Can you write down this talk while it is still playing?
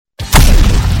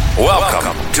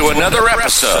Welcome to another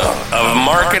episode of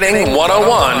Marketing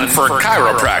 101 for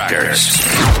Chiropractors,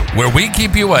 where we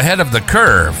keep you ahead of the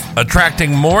curve,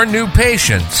 attracting more new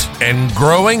patients and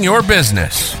growing your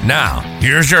business. Now,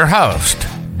 here's your host,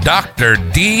 Dr.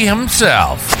 D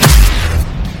himself.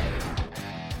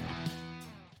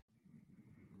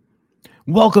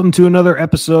 Welcome to another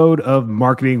episode of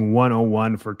Marketing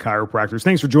 101 for Chiropractors.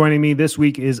 Thanks for joining me. This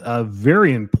week is a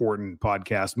very important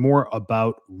podcast, more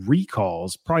about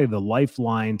recalls. Probably the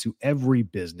lifeline to every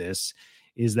business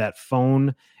is that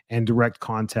phone and direct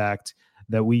contact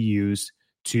that we use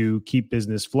to keep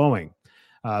business flowing.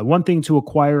 One thing to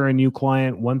acquire a new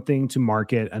client, one thing to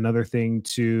market, another thing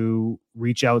to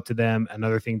reach out to them,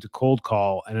 another thing to cold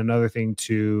call, and another thing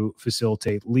to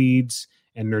facilitate leads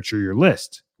and nurture your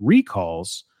list.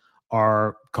 Recalls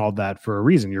are called that for a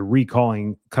reason. You're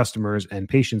recalling customers and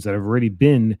patients that have already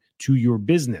been to your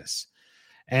business.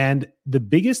 And the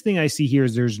biggest thing I see here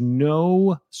is there's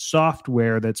no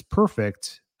software that's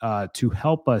perfect to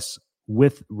help us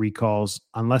with recalls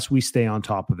unless we stay on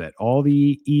top of it. All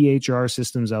the EHR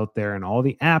systems out there and all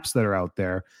the apps that are out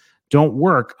there don't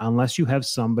work unless you have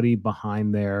somebody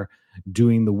behind there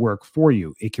doing the work for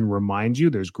you. It can remind you.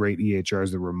 There's great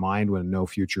EHRs that remind when no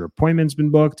future appointment's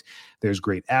been booked. There's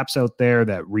great apps out there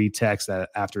that retext that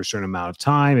after a certain amount of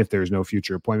time. If there's no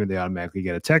future appointment, they automatically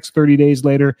get a text 30 days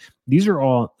later. These are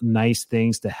all nice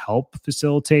things to help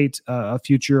facilitate a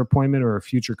future appointment or a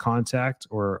future contact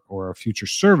or a future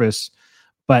service.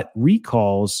 But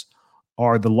recalls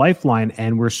are the lifeline,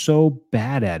 and we're so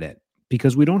bad at it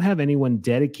because we don't have anyone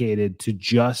dedicated to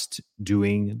just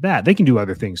doing that. They can do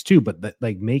other things too, but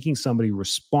like making somebody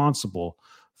responsible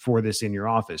for this in your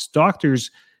office.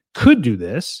 Doctors could do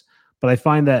this, but I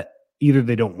find that either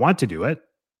they don't want to do it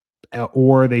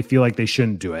or they feel like they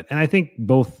shouldn't do it. And I think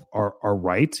both are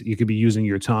right. You could be using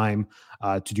your time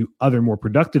to do other more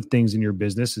productive things in your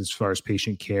business as far as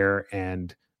patient care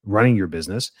and running your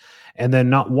business, and then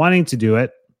not wanting to do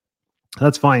it.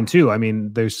 That's fine too. I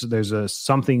mean, there's a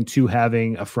something to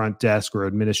having a front desk or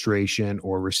administration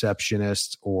or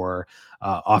receptionist or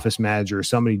office manager or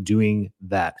somebody doing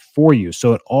that for you.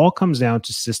 So it all comes down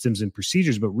to systems and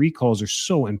procedures, but recalls are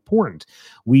so important.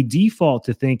 We default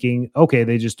to thinking, okay,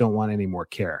 they just don't want any more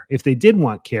care. If they did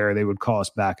want care, they would call us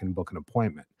back and book an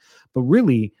appointment. But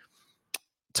really,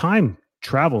 time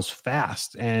travels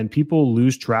fast and people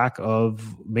lose track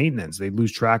of maintenance. They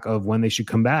lose track of when they should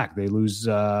come back. They lose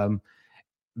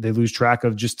track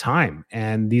of just time.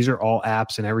 And these are all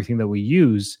apps and everything that we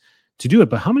use to do it.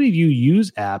 But how many of you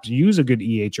use apps, use a good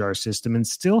EHR system and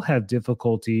still have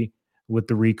difficulty with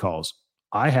the recalls?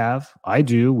 I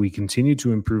do. We continue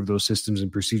to improve those systems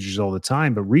and procedures all the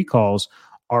time, but recalls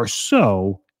are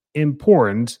so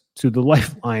important to the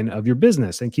lifeline of your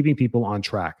business and keeping people on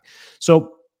track.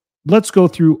 So let's go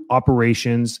through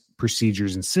operations,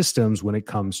 procedures, and systems when it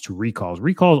comes to recalls.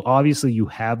 Recalls, obviously, you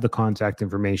have the contact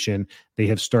information. They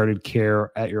have started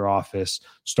care at your office,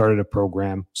 started a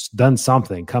program, done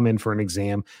something, come in for an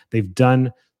exam. They've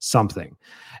done something.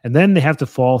 And then they have to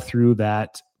fall through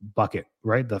that bucket,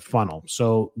 right? The funnel.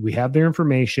 So we have their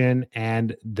information,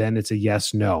 and then it's a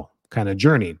yes, no kind of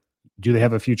journey. Do they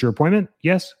have a future appointment?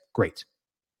 Yes. Great.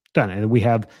 Done. And we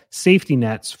have safety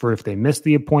nets for if they miss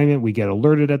the appointment, we get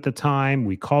alerted at the time,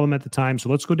 we call them at the time. So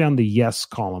let's go down the yes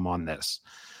column on this.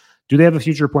 Do they have a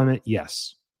future appointment?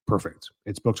 Yes. Perfect.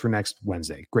 It's booked for next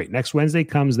Wednesday. Great. Next Wednesday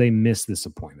comes, they miss this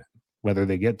appointment. Whether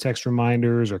they get text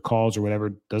reminders or calls or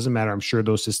whatever, doesn't matter. I'm sure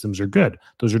those systems are good.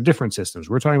 Those are different systems.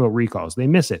 We're talking about recalls. They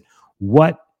miss it.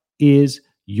 What is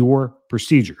your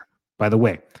procedure? By the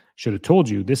way, should have told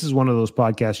you, this is one of those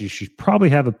podcasts you should probably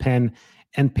have a pen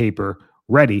and paper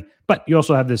ready, but you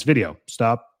also have this video.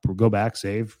 Stop, go back,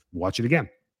 save, watch it again.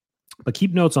 But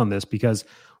keep notes on this because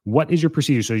what is your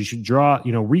procedure? So you should draw,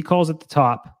 recalls at the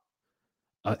top,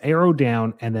 arrow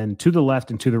down, and then to the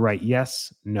left and to the right,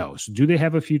 yes, no. So do they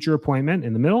have a future appointment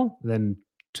in the middle? Then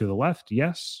to the left,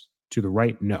 yes. To the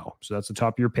right, no. So that's the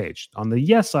top of your page. On the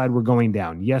yes side, we're going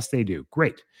down. Yes, they do.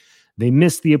 Great. They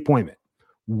missed the appointment.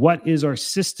 What is our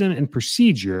system and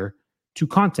procedure to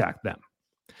contact them?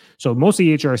 So most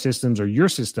EHR systems or your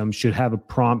system should have a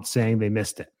prompt saying they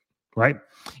missed it, right?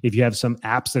 If you have some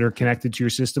apps that are connected to your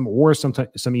system or some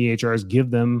EHRs,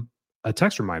 give them a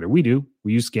text reminder. We do.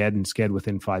 We use Sked, and Sked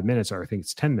within 5 minutes, or I think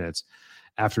it's 10 minutes,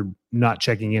 after not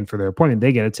checking in for their appointment,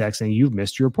 they get a text saying, you've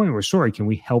missed your appointment. We're sorry. Can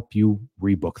we help you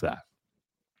rebook that?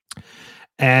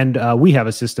 And we have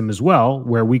a system as well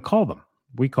where we call them.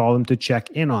 We call them to check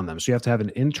in on them. So you have to have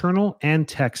an internal and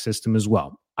tech system as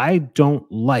well. I don't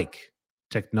like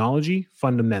technology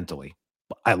fundamentally.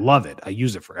 I love it. I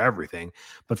use it for everything.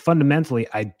 But fundamentally,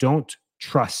 I don't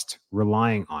trust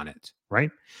relying on it,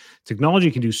 right?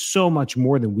 Technology can do so much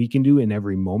more than we can do in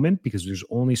every moment because there's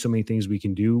only so many things we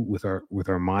can do with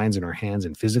our minds and our hands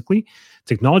and physically.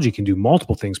 Technology can do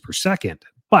multiple things per second,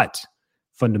 but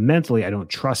fundamentally, I don't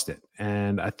trust it.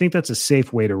 And I think that's a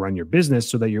safe way to run your business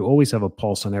so that you always have a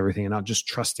pulse on everything and not just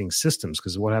trusting systems.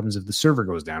 Because what happens if the server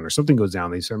goes down or something goes down,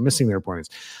 they start missing their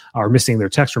appointments or missing their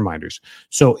text reminders.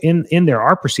 So in there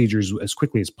are procedures as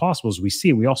quickly as possible as we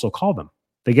see. We also call them.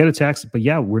 They get a text, but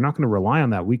yeah, we're not going to rely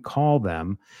on that. We call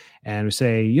them and we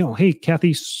say, hey,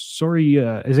 Kathy, sorry,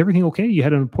 is everything okay? You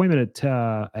had an appointment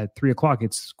at 3:00.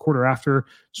 It's quarter after.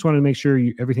 Just wanted to make sure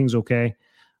everything's okay.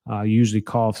 You usually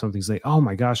call if something's like, oh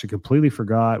my gosh, I completely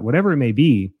forgot, whatever it may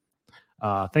be.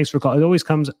 Thanks for calling. It always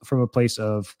comes from a place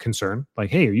of concern.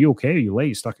 Like, hey, are you okay? Are you late?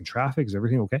 You stuck in traffic? Is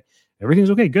everything okay? Everything's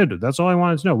okay. Good. That's all I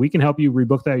wanted to know. We can help you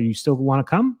rebook that. You still want to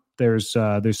come? There's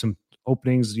some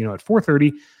openings, at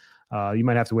 4:30. You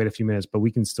might have to wait a few minutes, but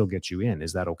we can still get you in.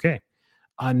 Is that okay?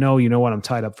 No, you know what? I'm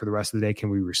tied up for the rest of the day.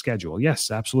 Can we reschedule? Yes,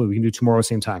 absolutely. We can do tomorrow,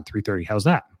 same time, 3:30. How's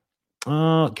that?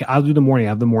 Okay, I'll do the morning. I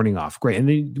have the morning off. Great. And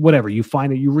then whatever, you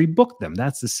find that you rebook them.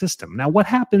 That's the system. Now, what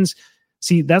happens?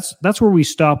 See, that's where we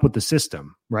stop with the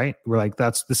system, right? We're like,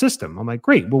 that's the system. I'm like,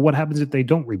 great. Well, what happens if they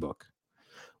don't rebook?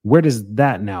 Where does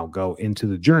that now go into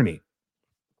the journey?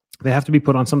 They have to be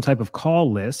put on some type of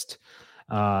call list,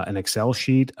 an Excel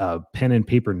sheet, a pen and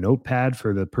paper notepad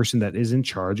for the person that is in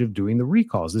charge of doing the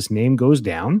recalls. This name goes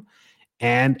down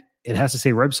and it has to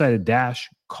say right beside a dash,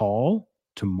 call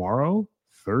tomorrow,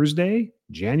 Thursday,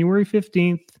 January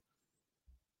 15th,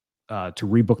 to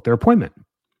rebook their appointment.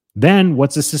 Then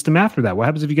what's the system after that? What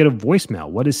happens if you get a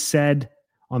voicemail? What is said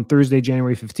on Thursday,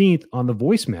 January 15th on the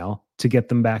voicemail to get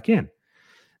them back in?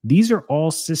 These are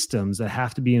all systems that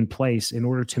have to be in place in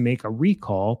order to make a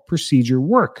recall procedure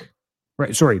work.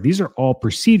 Right? Sorry, these are all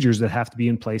procedures that have to be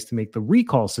in place to make the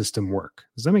recall system work.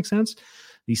 Does that make sense?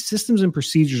 These systems and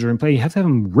procedures are in place. You have to have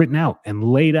them written out and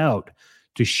laid out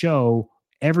to show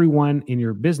everyone in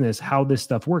your business how this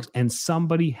stuff works. And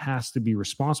somebody has to be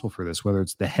responsible for this, whether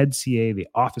it's the head CA, the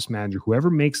office manager, whoever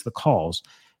makes the calls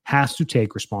has to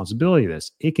take responsibility of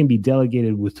this. It can be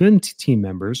delegated within team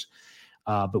members,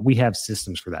 but we have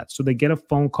systems for that. So they get a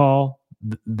phone call,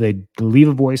 they leave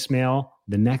a voicemail.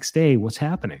 The next day, what's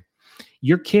happening?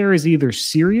 Your care is either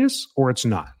serious or it's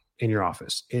not in your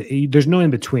office. There's no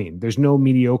in between. There's no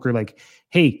mediocre like,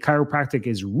 hey, chiropractic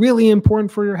is really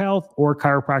important for your health, or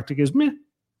chiropractic is meh.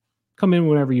 Come in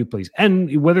whenever you please. And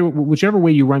whichever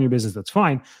way you run your business, that's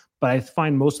fine. But I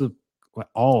find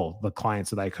all the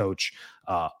clients that I coach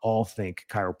all think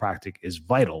chiropractic is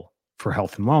vital for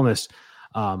health and wellness.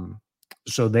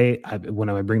 So when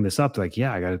I bring this up, they're like,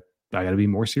 yeah, I got to be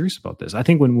more serious about this. I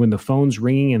think when the phone's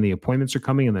ringing and the appointments are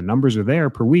coming and the numbers are there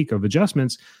per week of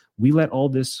adjustments, we let all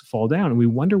this fall down and we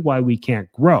wonder why we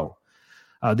can't grow.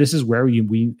 This is where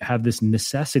we have this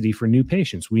necessity for new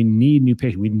patients. We need new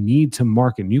patients. We need to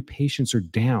market. New patients are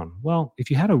down. Well, if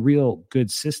you had a real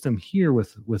good system here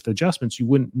with adjustments, you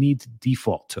wouldn't need to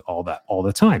default to all that all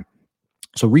the time.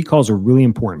 So recalls are really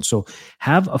important. So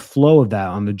have a flow of that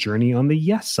on the journey on the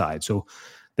yes side. So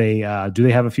do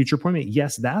they have a future appointment?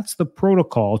 Yes, that's the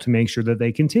protocol to make sure that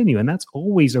they continue. And that's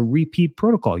always a repeat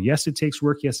protocol. Yes, it takes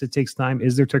work. Yes, it takes time.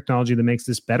 Is there technology that makes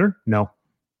this better? No.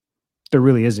 There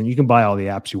really isn't. You can buy all the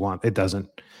apps you want. It doesn't.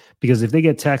 Because if they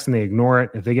get text and they ignore it,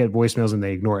 if they get voicemails and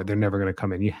they ignore it, they're never going to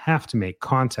come in. You have to make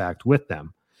contact with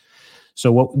them.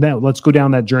 So now let's go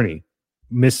down that journey.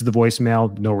 Misses the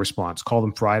voicemail, no response. Call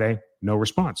them Friday, no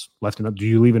response. Left enough. Do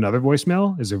you leave another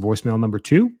voicemail? Is there voicemail number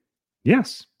 2?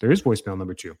 Yes, there is voicemail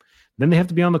number 2. Then they have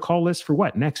to be on the call list for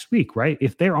what? Next week, right?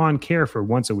 If they're on care for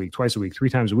once a week, twice a week, 3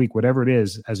 times a week, whatever it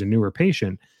is as a newer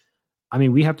patient,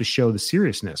 we have to show the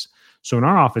seriousness. So in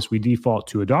our office, we default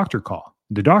to a doctor call.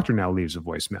 The doctor now leaves a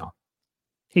voicemail.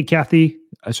 Hey, Kathy,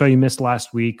 I saw you missed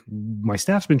last week. My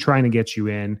staff's been trying to get you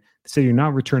in. They said you're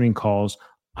not returning calls.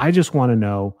 I just want to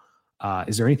know,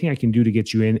 is there anything I can do to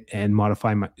get you in and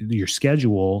modify your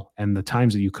schedule and the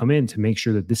times that you come in to make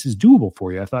sure that this is doable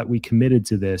for you? I thought we committed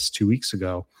to this 2 weeks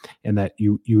ago and that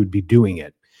you would be doing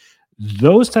it.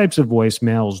 Those types of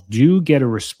voicemails do get a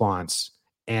response.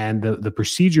 And the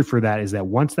procedure for that is that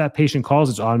once that patient calls,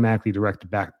 it's automatically directed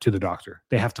back to the doctor.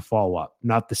 They have to follow up,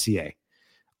 not the CA.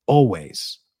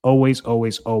 Always, always,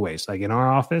 always, always. Like in our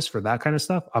office for that kind of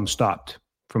stuff, I'm stopped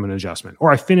from an adjustment.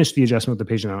 Or I finish the adjustment with the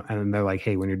patient and they're like,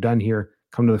 hey, when you're done here,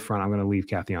 come to the front. I'm going to leave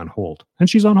Kathy on hold. And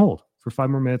she's on hold for 5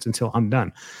 more minutes until I'm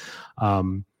done.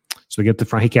 So they get to the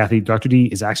front. Hey, Kathy, Dr. D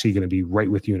is actually going to be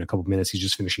right with you in a couple of minutes. He's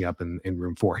just finishing up in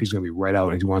room 4. He's going to be right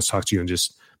out and he wants to talk to you and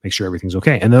just make sure everything's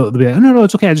okay. And they'll be like, no,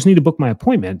 it's okay. I just need to book my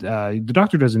appointment. The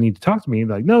doctor doesn't need to talk to me.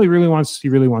 Like, no, he really wants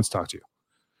to talk to you.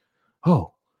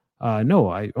 Oh,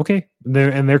 no, okay.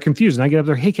 They're confused. And I get up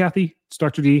there, hey, Kathy, it's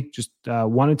Dr. D. Just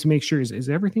wanted to make sure, is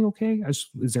everything okay?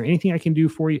 Is there anything I can do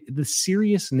for you? The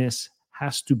seriousness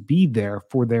has to be there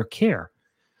for their care.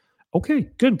 Okay,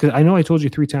 good. Because I know I told you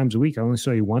 3 times a week. I only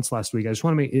saw you once last week. I just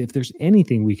want to make, if there's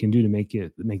anything we can do to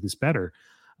make this better,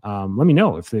 let me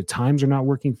know. If the times are not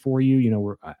working for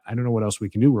you, I don't know what else we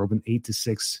can do. We're open 8 to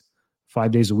 6,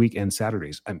 5 days a week and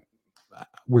Saturdays.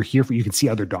 We're here for you. Can see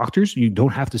other doctors. You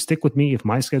don't have to stick with me if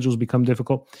my schedules become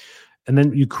difficult. And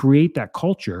then you create that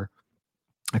culture.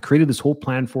 I created this whole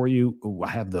plan for you. I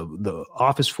have the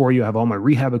office for you. I have all my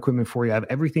rehab equipment for you. I have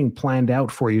everything planned out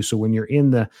for you. So when you're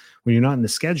not in the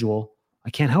schedule, I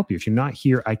can't help you. If you're not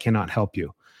here, I cannot help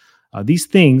you. These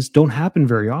things don't happen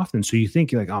very often. So you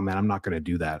think you're like, oh man, I'm not going to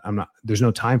do that. There's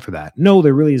no time for that. No,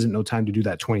 there really isn't no time to do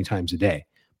that 20 times a day.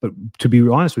 But to be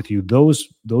honest with you,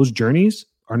 those journeys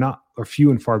are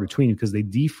few and far between because they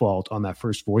default on that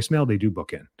first voicemail. They do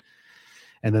book in.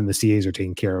 And then the CAs are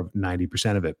taking care of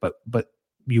 90% of it. But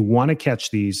you want to catch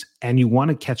these, and you want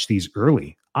to catch these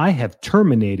early. I have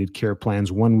terminated care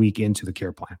plans 1 week into the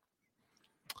care plan.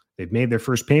 They've made their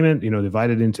first payment,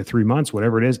 divided into 3 months,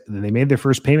 whatever it is. And then they made their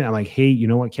first payment. I'm like, hey, you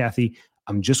know what, Kathy,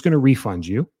 I'm just going to refund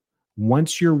you.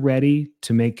 Once you're ready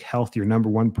to make health your number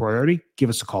one priority, give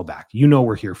us a call back.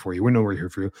 We're here for you. We know we're here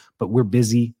for you, but we're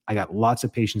busy. I got lots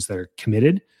of patients that are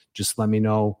committed. Just let me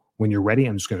know when you're ready.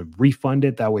 I'm just going to refund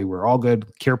it. That way we're all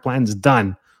good. Care plan's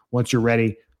done. Once you're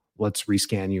ready, let's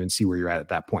rescan you and see where you're at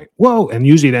that point. Whoa. And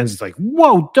usually it ends, it's like,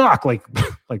 whoa, doc, like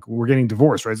we're getting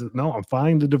divorced, right? No, I'm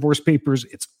filing the divorce papers.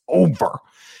 It's over.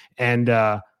 And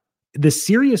the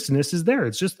seriousness is there.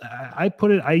 It's just,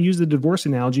 I use the divorce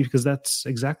analogy because that's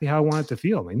exactly how I want it to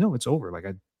feel. Like, no, it's over. Like,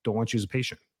 I don't want you as a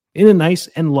patient. In a nice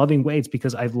and loving way. It's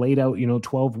because I've laid out,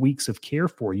 12 weeks of care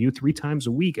for you 3 times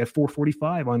a week at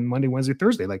 4:45 on Monday, Wednesday,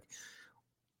 Thursday. Like,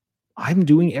 I'm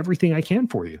doing everything I can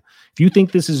for you. If you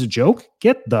think this is a joke,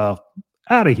 get the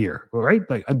out of here. All right.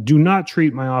 Like, do not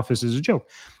treat my office as a joke.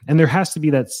 And there has to be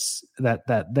that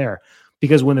there,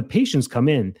 because when the patients come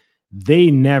in,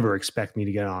 they never expect me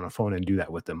to get on a phone and do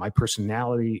that with them. My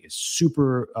personality is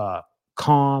super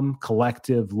calm,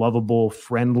 collective, lovable,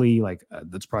 friendly. Like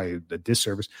that's probably a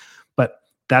disservice, but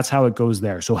that's how it goes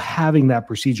there. So having that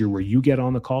procedure where you get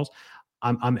on the calls,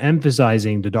 I'm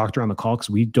emphasizing the doctor on the call because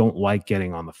we don't like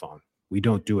getting on the phone. We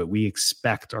don't do it. We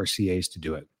expect our CAs to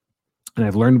do it. And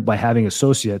I've learned by having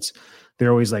associates,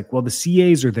 they're always like, well, the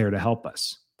CAs are there to help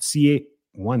us.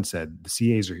 One said, the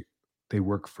CAs they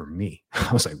work for me.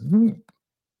 I was like,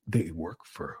 they work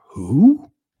for who?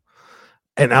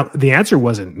 And the answer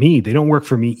wasn't me. They don't work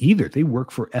for me either. They work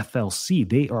for FLC.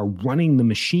 They are running the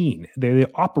machine. They're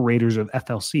the operators of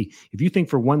FLC. If you think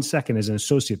for 1 second as an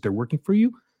associate they're working for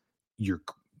you, you're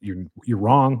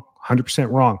wrong,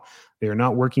 100% wrong. They are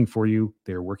not working for you.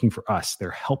 They're working for us.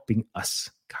 They're helping us.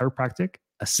 Chiropractic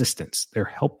assistants. They're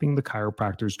helping the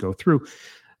chiropractors go through.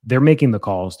 They're making the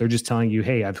calls. They're just telling you,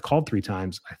 hey, I've called 3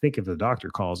 times. I think if the doctor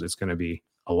calls, it's going to be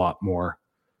a lot more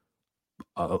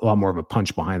of a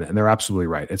punch behind it. And they're absolutely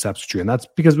right. It's absolutely true. And that's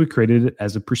because we created it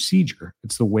as a procedure.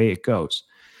 It's the way it goes.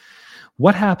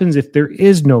 What happens if there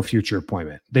is no future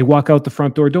appointment? They walk out the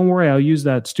front door. Don't worry, I'll use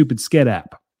that stupid Sked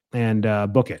app and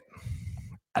book it.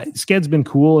 Sked's been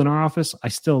cool in our office. I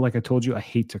still, like I told you, I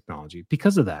hate technology.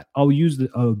 Because of that, I'll use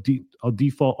I'll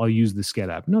default the Sked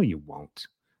app. No, you won't.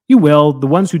 You will. The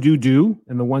ones who do,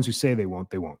 and the ones who say they won't,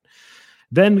 they won't.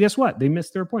 Then guess what? They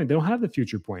missed their appointment. They don't have the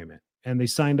future appointment. And they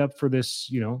signed up for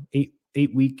this,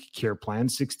 8-week care plan,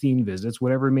 16 visits,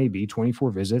 whatever it may be,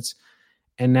 24 visits.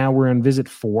 And now we're on visit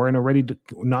 4 and already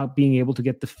not being able to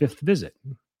get the 5th visit.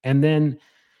 And then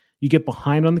you get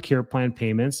behind on the care plan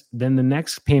payments. Then the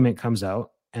next payment comes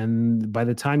out. And by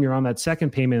the time you're on that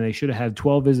second payment, they should have had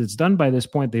 12 visits done by this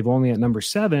point. They've only at number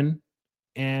 7.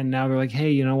 And now they're like,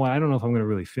 hey, you know what? I don't know if I'm going to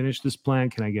really finish this plan.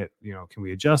 Can I get, can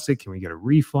we adjust it? Can we get a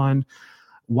refund?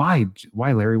 Why,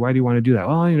 Larry? Why do you want to do that?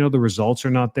 Well, the results are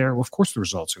not there. Well, of course the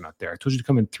results are not there. I told you to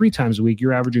come in 3 times a week.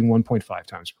 You're averaging 1.5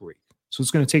 times per week. So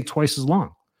it's going to take twice as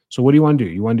long. So what do you want to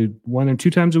do? You want to do 1 or 2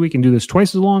 times a week and do this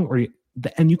twice as long?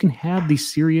 And you can have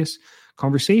these serious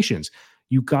conversations.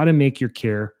 You got to make your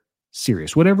care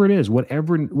serious, whatever it is,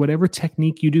 whatever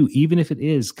technique you do, even if it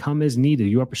is come as needed.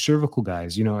 You upper cervical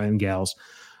guys, and gals,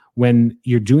 when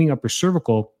you're doing upper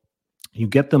cervical, you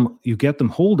get them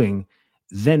holding.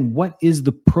 Then what is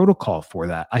the protocol for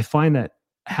that? I find that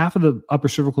half of the upper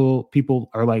cervical people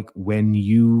are like, when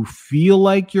you feel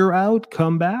like you're out,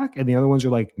 come back. And the other ones are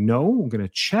like, no, I'm going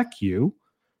to check you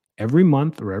every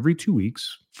month or every 2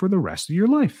 weeks for the rest of your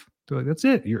life. They're like, that's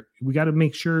it. We got to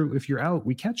make sure if you're out,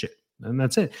 we catch it. And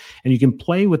that's it. And you can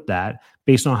play with that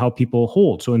based on how people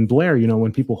hold. So in Blair,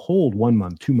 when people hold 1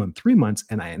 month, 2 months, 3 months,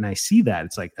 and I see that,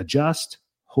 it's like adjust,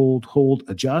 hold,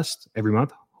 adjust every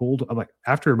month, hold. I'm like,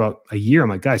 after about a year, I'm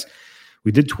like, guys,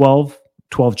 we did 12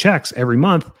 checks every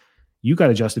month. You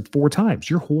got adjusted 4 times.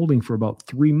 You're holding for about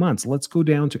 3 months. Let's go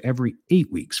down to every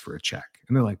 8 weeks for a check.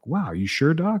 And they're like, wow, are you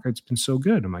sure, doc? It's been so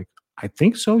good. I'm like, I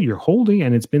think so. You're holding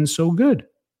and it's been so good.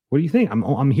 What do you think?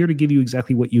 I'm here to give you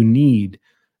exactly what you need.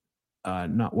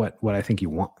 Not what I think you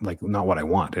want, like not what I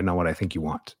want and not what I think you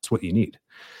want. It's what you need.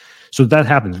 So that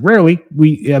happens rarely.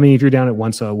 If you're down at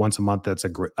once a month, I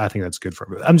think that's good for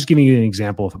everybody. I'm just giving you an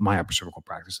example of my upper cervical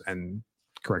practice, and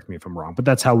correct me if I'm wrong, but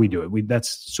that's how we do it.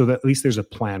 That's so that at least there's a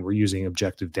plan. We're using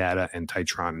objective data and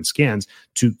Titron and scans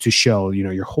to show,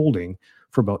 you're holding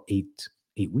for about eight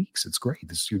weeks. It's great.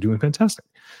 You're doing fantastic.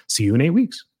 See you in 8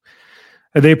 weeks.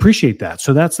 They appreciate that.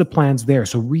 So that's the plans there.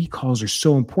 So recalls are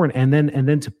so important. And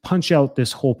then to punch out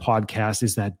this whole podcast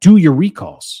is that do your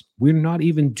recalls. We're not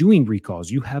even doing recalls.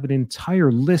 You have an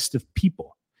entire list of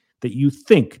people that you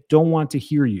think don't want to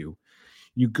hear you.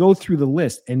 You go through the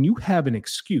list and you have an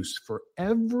excuse for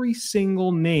every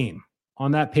single name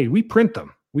on that page. We print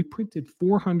them. We printed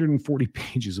 440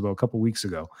 pages about a couple of weeks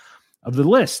ago of the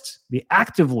list, the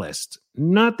active list,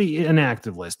 not the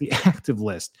inactive list, the active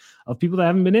list of people that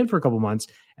haven't been in for a couple of months.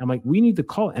 And I'm like, we need to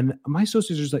call. And my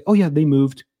associates are just like, oh yeah, they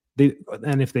moved.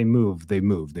 And if they move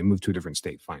to a different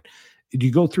state. Fine. Do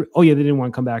you go through? Oh yeah, they didn't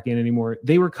want to come back in anymore.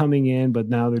 They were coming in, but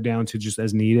now they're down to just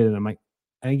as needed. And I'm like,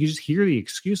 and you just hear the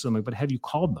excuse. I'm like, but have you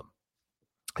called them?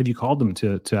 Have you called them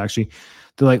to actually,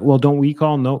 they're like, well, don't we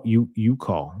call? No, you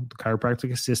call. The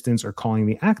chiropractic assistants are calling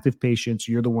the active patients.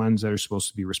 You're the ones that are supposed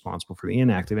to be responsible for the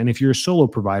inactive. And if you're a solo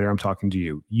provider, I'm talking to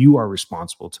you. You are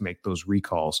responsible to make those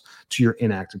recalls to your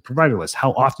inactive provider list.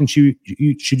 How often should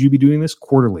you be doing this?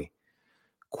 Quarterly.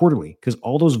 Because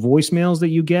all those voicemails that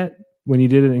you get when you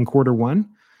did it in quarter 1,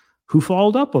 who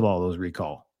followed up with all those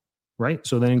recall? Right.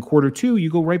 So then in quarter 2, you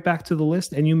go right back to the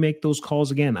list and you make those calls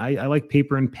again. I like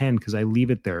paper and pen because I leave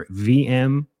it there.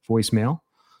 VM voicemail.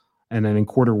 And then in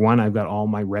quarter 1, I've got all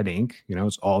my red ink.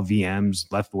 It's all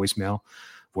VMs, left voicemail.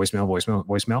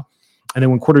 And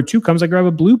then when quarter 2 comes, I grab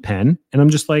a blue pen and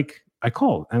I'm just like, I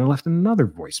called and I left another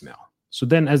voicemail. So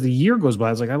then as the year goes by,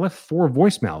 I was like, I left 4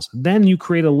 voicemails. Then you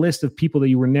create a list of people that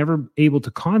you were never able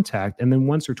to contact. And then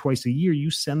once or twice a year,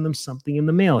 you send them something in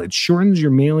the mail. It shortens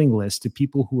your mailing list to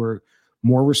people who are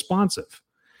more responsive.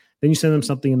 Then you send them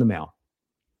something in the mail.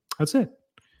 That's it.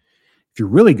 If you're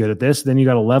really good at this, then you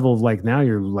got a level of like, now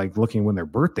you're like looking when their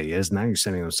birthday is. Now you're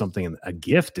sending them something, a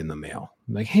gift in the mail.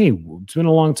 Like, hey, it's been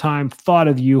a long time. Thought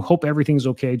of you. Hope everything's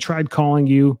okay. Tried calling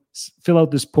you. Fill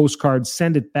out this postcard.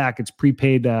 Send it back. It's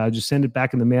prepaid. Just send it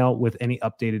back in the mail with any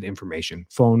updated information.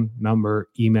 Phone, number,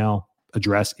 email,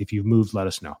 address. If you've moved, let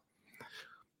us know.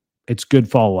 It's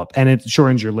good follow-up. And it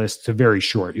shortens your list to very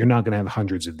short. You're not going to have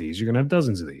hundreds of these. You're going to have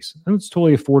dozens of these. And it's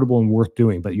totally affordable and worth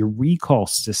doing. But your recall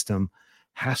system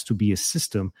has to be a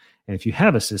system. And if you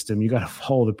have a system, you got to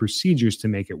follow the procedures to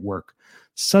make it work.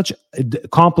 Such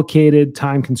complicated,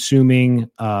 time-consuming,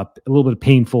 a little bit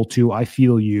painful too. I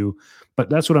feel you. But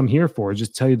that's what I'm here for,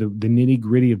 just tell you the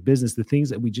nitty-gritty of business. The things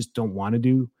that we just don't want to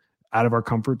do out of our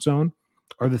comfort zone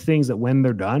are the things that when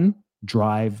they're done,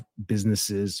 drive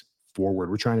businesses forward.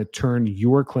 We're trying to turn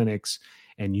your clinics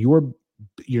and your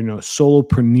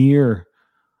solopreneur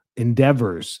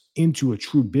endeavors into a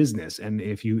true business. And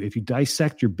if you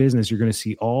dissect your business, you're going to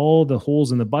see all the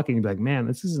holes in the bucket and be like, man,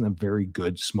 this isn't a very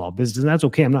good small business. And that's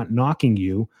okay. I'm not knocking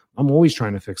you. I'm always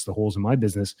trying to fix the holes in my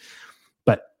business.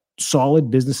 But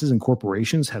solid businesses and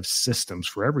corporations have systems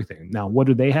for everything. Now, what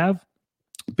do they have?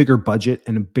 Bigger budget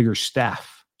and a bigger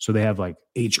staff. So they have like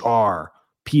HR,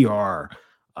 PR,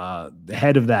 the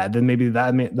head of that. Then maybe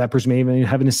that person may even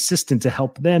have an assistant to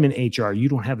help them in HR. You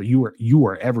don't have it. You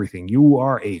are everything. You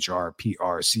are HR,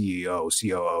 PR, CEO,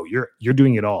 COO. You're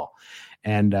doing it all.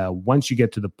 And once you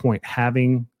get to the point,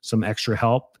 having some extra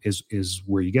help is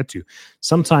where you get to.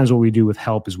 Sometimes what we do with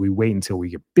help is we wait until we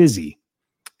get busy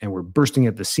and we're bursting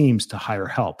at the seams to hire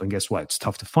help. And guess what? It's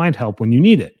tough to find help when you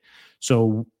need it.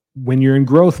 So when you're in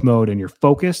growth mode and you're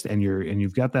focused and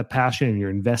you've got that passion and you're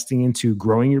investing into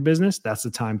growing your business, that's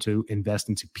the time to invest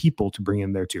into people to bring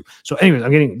in there too. So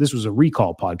anyways, this was a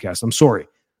recall podcast. I'm sorry.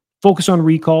 Focus on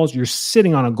recalls. You're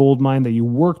sitting on a gold mine that you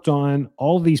worked on.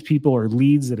 All of these people are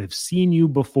leads that have seen you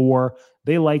before.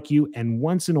 They like you. And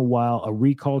once in a while, a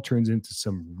recall turns into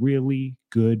some really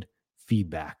good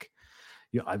feedback.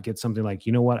 I'd get something like,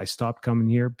 you know what? I stopped coming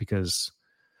here because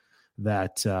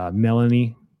that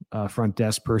Melanie front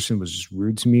desk person was just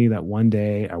rude to me that one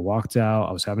day. I walked out,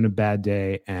 I was having a bad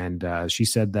day, and she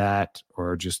said that,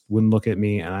 or just wouldn't look at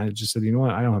me. And I just said, you know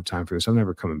what? I don't have time for this. I'm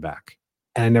never coming back.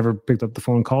 And I never picked up the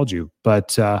phone and called you.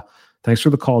 But thanks for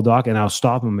the call, Doc. And I'll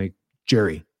stop and make,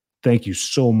 Jerry, thank you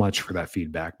so much for that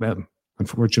feedback.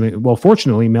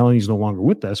 Fortunately, Melanie's no longer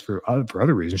with us for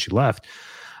other reasons. She left.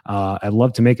 I'd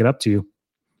love to make it up to you.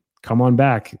 Come on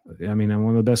back. I mean, I'm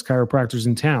one of the best chiropractors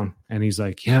in town. And he's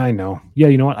like, yeah, I know. Yeah,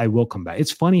 you know what? I will come back.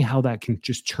 It's funny how that can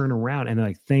just turn around and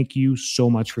like, thank you so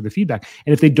much for the feedback.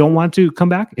 And if they don't want to come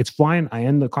back, it's fine. I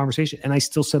end the conversation and I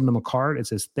still send them a card. It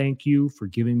says, thank you for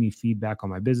giving me feedback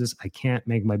on my business. I can't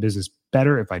make my business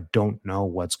better if I don't know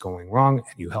what's going wrong.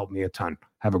 And you helped me a ton.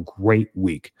 Have a great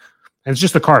week. And it's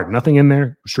just a card, nothing in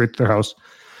there, straight to their house.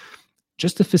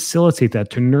 Just to facilitate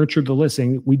that, to nurture the list,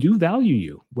 saying we do value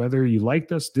you, whether you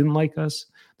liked us, didn't like us.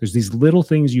 There's these little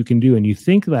things you can do, and you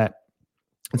think that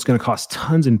it's going to cost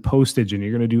tons in postage, and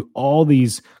you're going to do all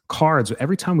these cards.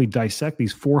 Every time we dissect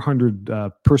these 400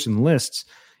 person lists,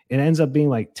 it ends up being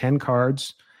like 10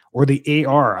 cards, or the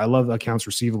AR. I love accounts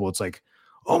receivable. It's like,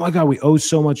 oh my God, we owe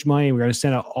so much money. We're going to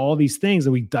send out all these things,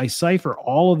 and we decipher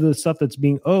all of the stuff that's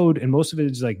being owed. And most of it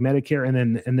is like Medicare.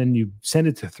 And then you send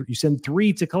it to, you send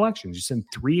 3 to collections. You send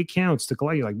 3 accounts to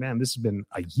collect. You're like, man, this has been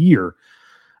a year.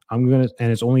 And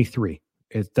it's only 3.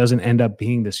 It doesn't end up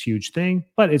being this huge thing,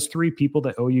 but it's 3 people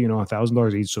that owe you,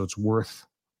 $1,000 each. So it's worth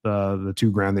the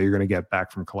 $2,000 that you're going to get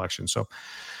back from collection. So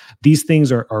these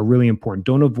things are really important.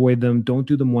 Don't avoid them. Don't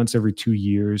do them once every 2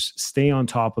 years. Stay on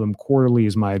top of them. Quarterly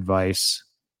is my advice.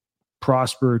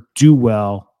 Prosper, do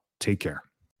well, take care.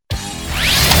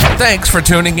 Thanks for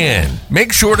tuning in.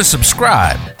 Make sure to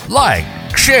subscribe, like,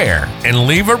 share, and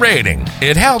leave a rating.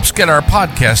 It helps get our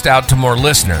podcast out to more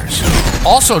listeners.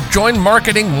 Also, join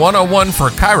Marketing 101 for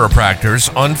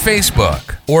Chiropractors on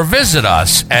Facebook, or visit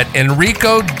us at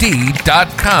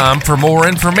enricod.com for more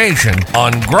information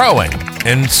on growing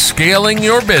and scaling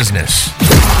your business.